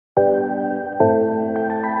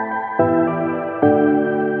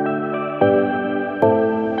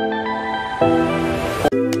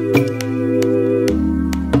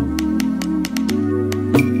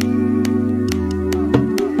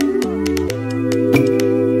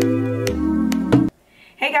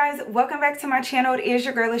welcome back to my channel. It is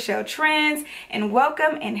your girl Lachelle Trends, and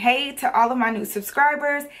welcome and hey to all of my new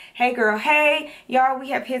subscribers. Hey girl, hey y'all,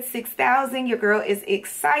 we have hit 6,000. Your girl is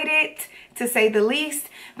excited to say the least.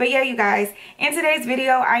 But yeah, you guys, in today's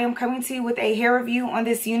video I am coming to you with a hair review on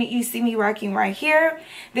this unit you see me rocking right here.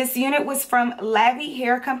 This unit was from Lavy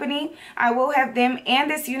Hair Company. I will have them and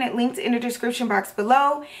this unit linked in the description box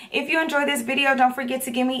below. If you enjoyed this video, don't forget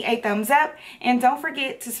to give me a thumbs up, and don't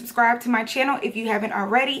forget to subscribe to my channel if you haven't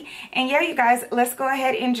already. And yeah, you guys, let's go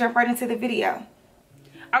ahead and jump right into the video.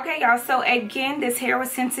 Okay, y'all, so again, this hair was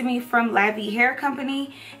sent to me from Lavy Hair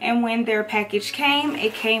Company, and when their package came,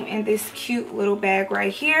 it came in this cute little bag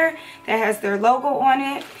right here that has their logo on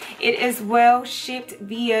it. It is well shipped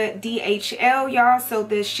via DHL, y'all, so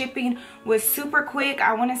the shipping was super quick.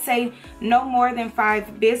 I want to say no more than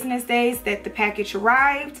 5 business days that the package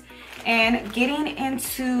arrived. And getting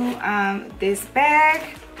into this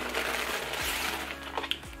bag,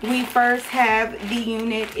 we first have the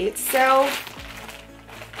unit itself.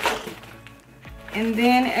 And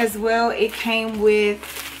then as well, it came with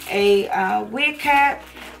a wig cap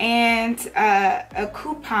and a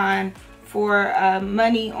coupon for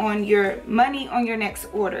money on your next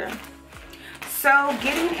order. So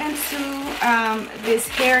getting into this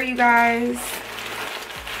hair, you guys.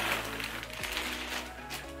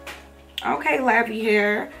 Okay, Lavy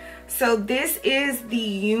hair. So this is the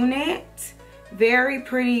unit. Very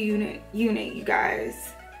pretty unit, you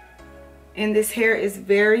guys. And this hair is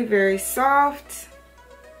very, very soft.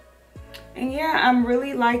 And yeah, I'm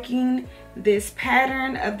really liking this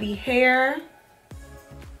pattern of the hair.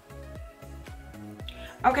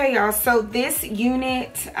 Okay, y'all, so this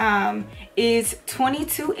unit is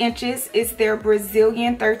 22 inches. It's their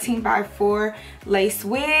Brazilian 13x4 lace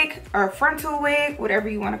wig or frontal wig, whatever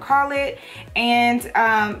you want to call it. And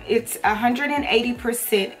it's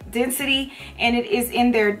 180% density, and it is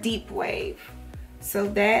in their deep wave. So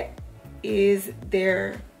that is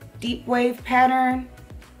their deep wave pattern.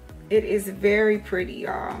 It is very pretty,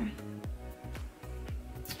 y'all.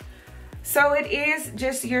 So it is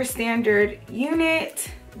just your standard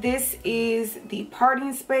unit. This is the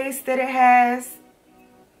parting space that it has.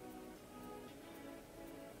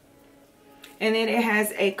 And then it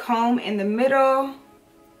has a comb in the middle,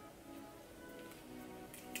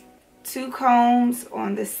 2 combs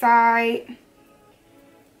on the side,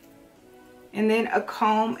 and then a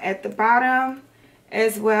comb at the bottom,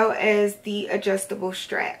 as well as the adjustable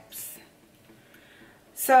straps.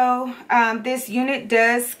 So this unit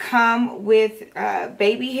does come with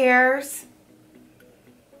baby hairs.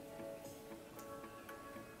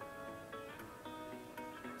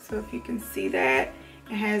 So if you can see that,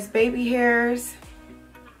 it has baby hairs.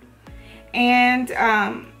 And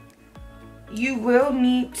you will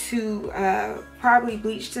need to probably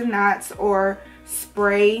bleach the knots or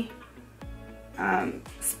spray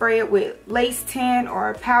it with lace tint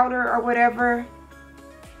or powder or whatever.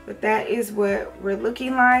 But that is what we're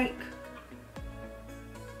looking like.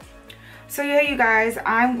 So yeah, you guys,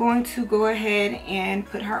 I'm going to go ahead and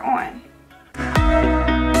put her on.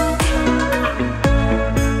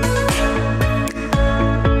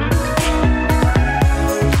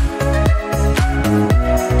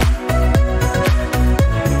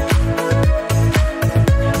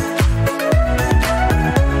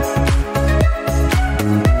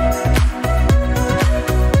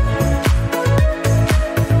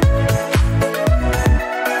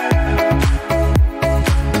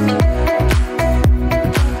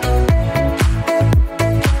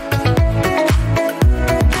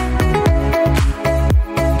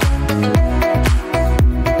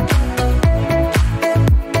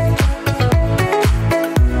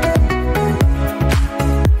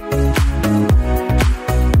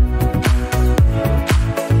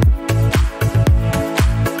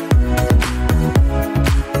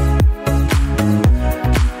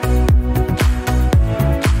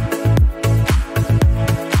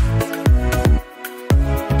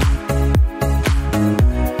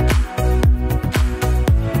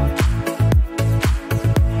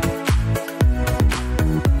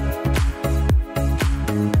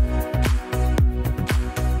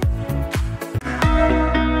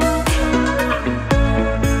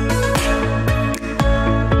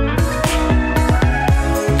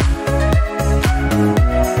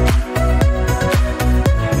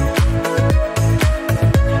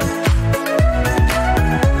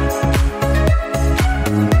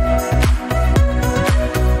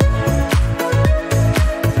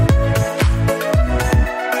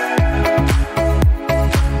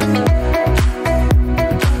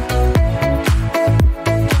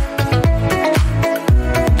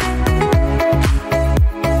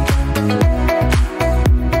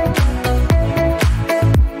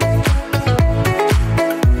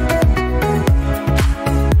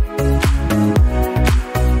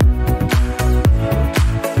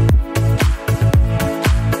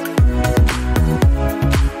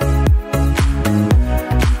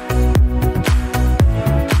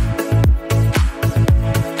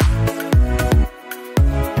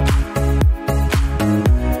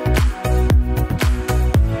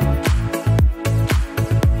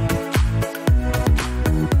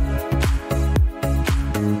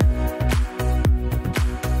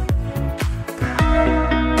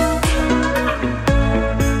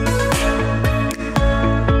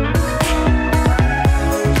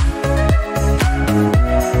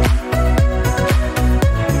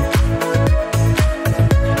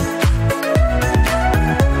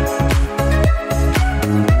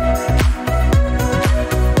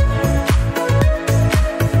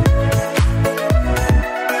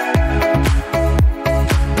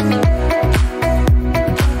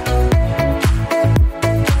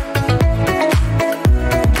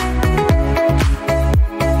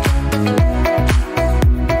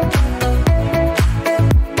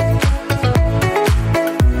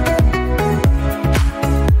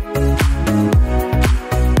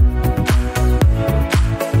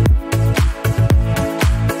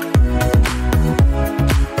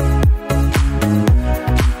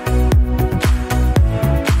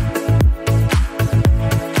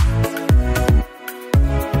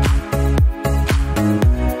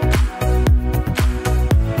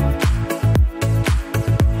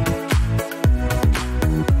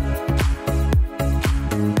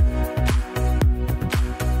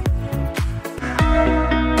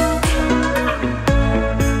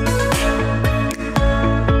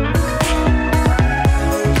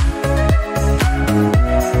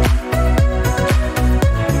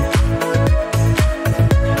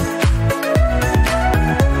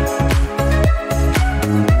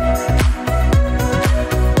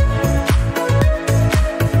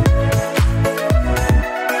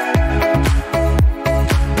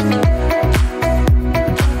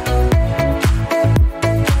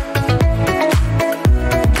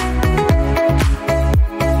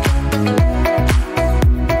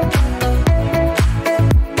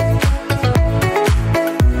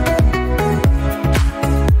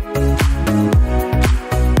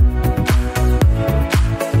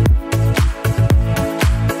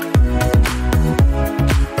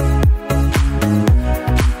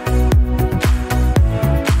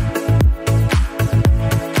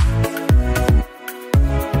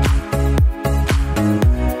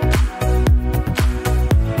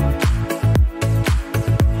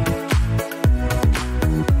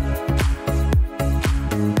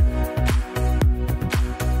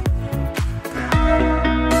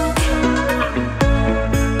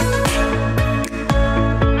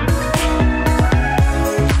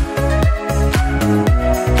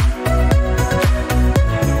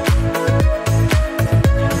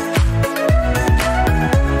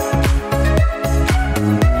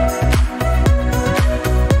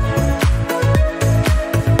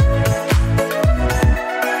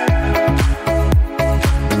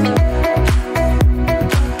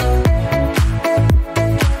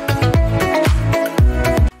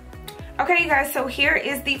 Okay, you guys, so here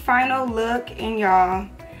is the final look, and y'all,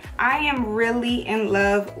 I am really in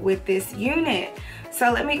love with this unit.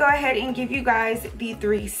 So let me go ahead and give you guys the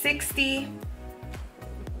 360.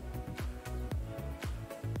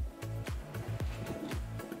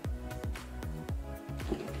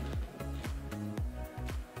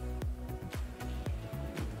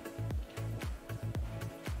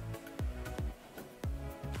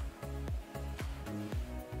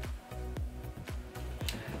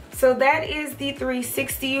 So that is the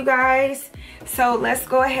 360, you guys. So let's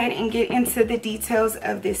go ahead and get into the details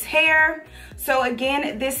of this hair. So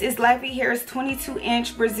again, this is Lavy Hair's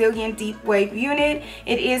 22-inch Brazilian deep wave unit.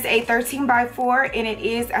 It is a 13x4 and it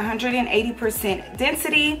is 180%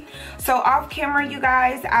 density. So off camera, you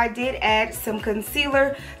guys, I did add some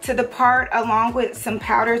concealer to the part along with some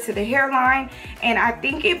powder to the hairline, and I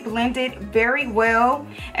think it blended very well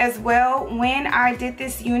as well. When I did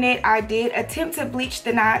this unit, I did attempt to bleach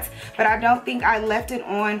the knots, but I don't think I left it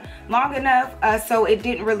on long enough, so it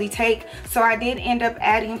didn't really take. So I did end up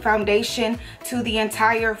adding foundation to the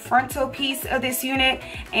entire frontal piece of this unit,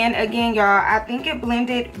 and again, y'all, I think it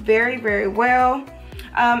blended very, very well.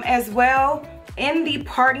 As well, in the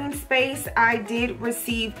parting space, I did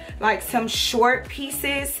receive like some short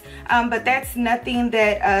pieces, but that's nothing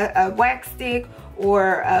that a wax stick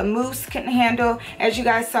or a mousse can handle. As you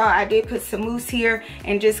guys saw, I did put some mousse here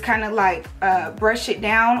and just kind of like brush it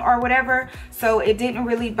down or whatever, so it didn't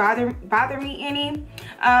really bother me any.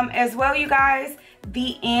 As well, you guys,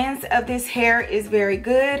 the ends of this hair is very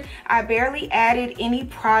good. I barely added any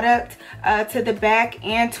product to the back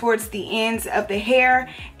and towards the ends of the hair,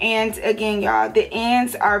 and again, y'all, the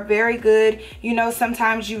ends are very good. You know,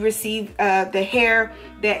 sometimes you receive the hair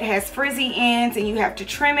that has frizzy ends and you have to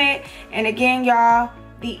trim it, and again, y'all,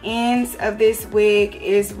 the ends of this wig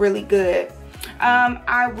is really good.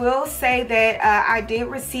 I will say that I did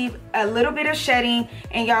receive a little bit of shedding,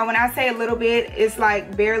 and y'all, when I say a little bit, it's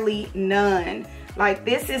like barely none. Like,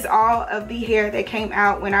 this is all of the hair that came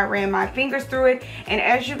out when I ran my fingers through it, and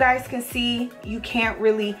as you guys can see, you can't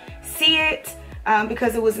really see it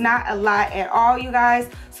because it was not a lot at all, you guys.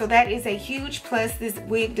 So that is a huge plus. This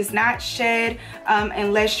wig does not shed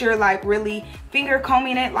unless you're like really finger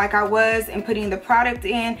combing it like I was and putting the product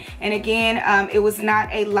in, and again, it was not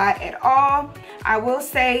a lot at all. I will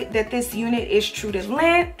say that this unit is true to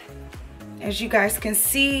length. As you guys can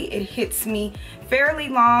see, it hits me fairly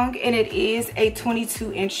long, and it is a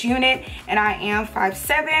 22-inch unit, and I am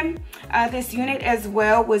 5'7". This unit as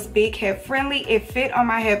well was big head friendly. It fit on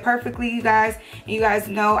my head perfectly, you guys. You guys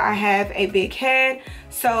know I have a big head,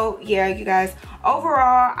 so yeah, you guys,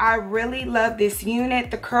 overall, I really love this unit.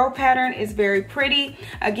 The curl pattern is very pretty.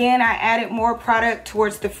 Again, I added more product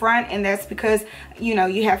towards the front, and that's because, you know,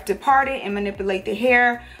 you have to part it and manipulate the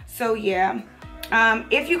hair. So yeah.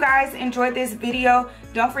 If you guys enjoyed this video,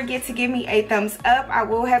 don't forget to give me a thumbs up. I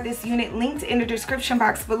will have this unit linked in the description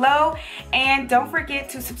box below, and don't forget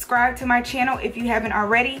to subscribe to my channel if you haven't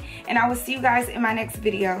already, and I will see you guys in my next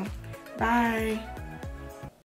video. Bye.